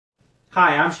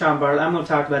Hi, I'm Sean Bartlett. I'm going to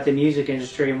talk about the music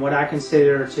industry and what I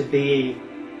consider to be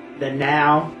the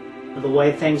now, the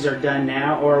way things are done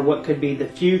now, or what could be the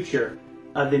future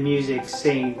of the music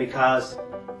scene, because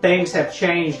things have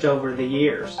changed over the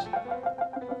years.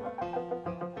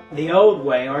 The old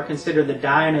way, or considered the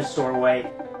dinosaur way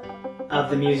of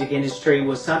the music industry,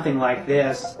 was something like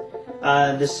this.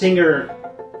 The singer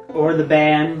or the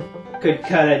band could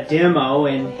cut a demo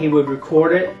and he would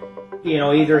record it,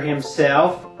 either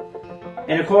himself.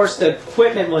 And of course the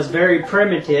equipment was very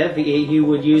primitive. You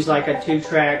would use like a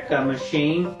 2-track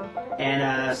machine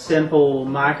and a simple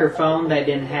microphone that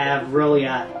didn't have really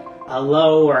a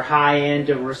low or high end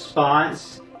of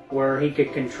response where he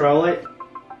could control it.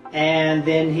 And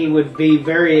then he would be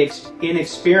very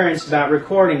inexperienced about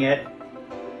recording it.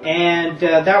 And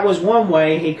that was one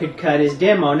way he could cut his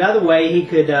demo. Another way, he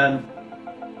could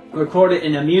record it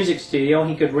in a music studio.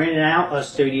 He could rent out a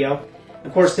studio.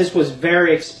 Of course, this was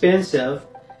very expensive.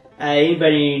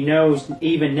 Anybody knows,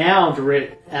 even now, to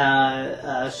rent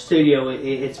a studio,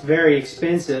 it's very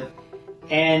expensive.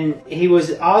 And he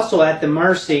was also at the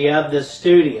mercy of the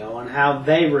studio on how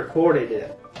they recorded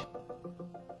it.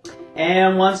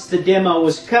 And once the demo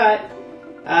was cut,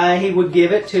 he could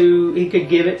give it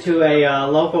to a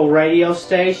local radio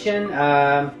station,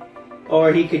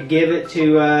 or he could give it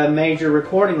to a major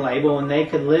recording label, and they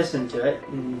could listen to it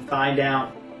and find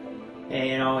out,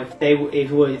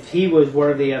 if he was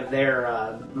worthy of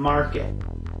their market.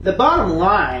 The bottom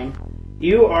line,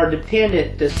 you are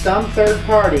dependent to some third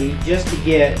party just to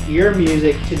get your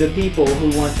music to the people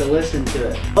who want to listen to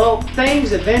it. Well,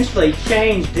 things eventually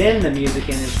changed in the music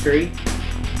industry.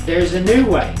 There's a new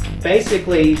way.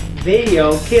 Basically,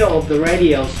 video killed the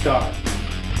radio star.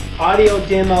 Audio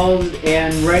demos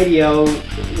and radio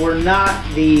were not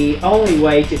the only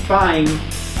way to find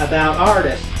about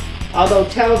artists, although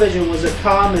television was a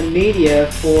common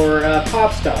media for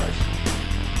pop stars.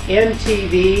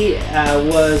 MTV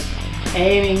was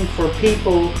aiming for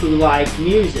people who like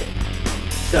music.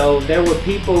 So there were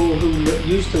people who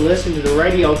used to listen to the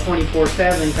radio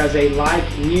 24/7 because they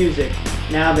liked music.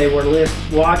 Now they were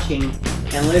watching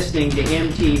and listening to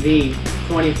MTV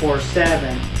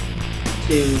 24/7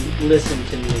 to listen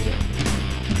to music.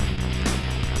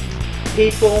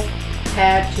 People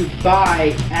had to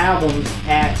buy albums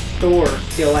at stores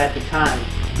still at the time.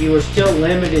 You were still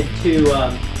limited to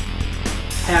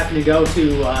having to go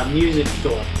to a music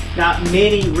store. Not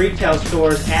many retail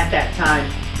stores at that time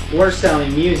were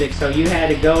selling music, so you had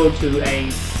to go to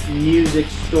a music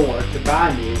store to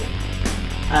buy music.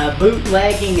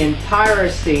 Bootlegging and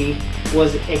piracy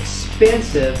was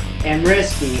expensive and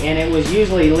risky, and it was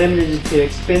usually limited to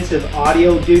expensive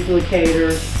audio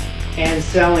duplicators and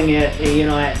selling it,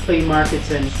 at flea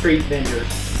markets and street vendors.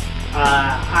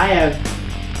 I have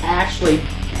actually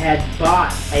had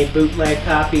bought a bootleg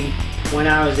copy when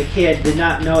I was a kid. Did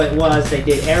not know it was. They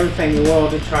did everything in the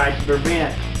world to try to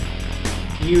prevent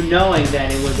you knowing that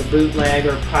it was a bootleg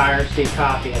or piracy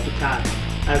copy at the time.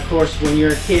 Of course, when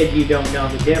you're a kid, you don't know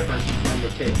the difference between the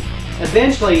two.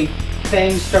 Eventually,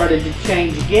 things started to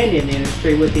change again in the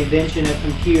industry with the invention of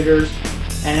computers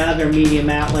and other medium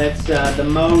outlets. The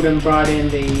modem brought in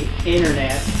the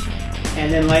internet,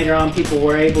 and then later on people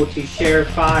were able to share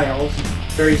files,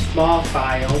 very small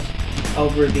files,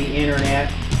 over the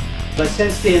internet. But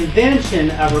since the invention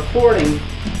of recording,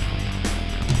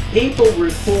 people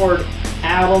record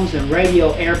albums and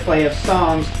radio airplay of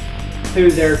songs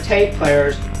through their tape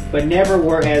players, but never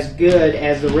were as good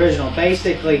as the original.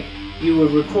 Basically, you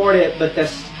would record it, but the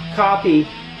copy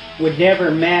would never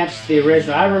match the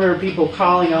original. I remember people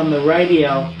calling on the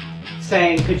radio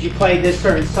saying, could you play this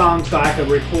certain song so I could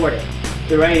record it?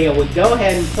 The radio would go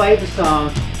ahead and play the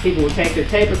song. People would take their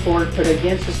tape recorder, put it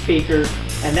against the speakers,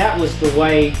 and that was the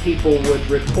way people would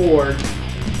record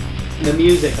the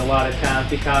music a lot of times,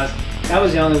 because that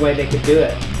was the only way they could do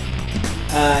it.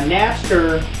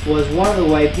 Napster was one of the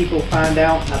ways people found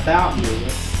out about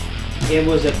music. It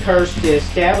was a curse to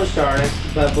established artists,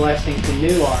 but blessing to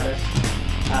new artists.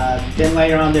 Then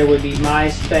later on there would be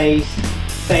MySpace,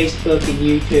 Facebook, and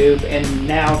YouTube, and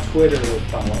now Twitter would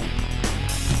follow.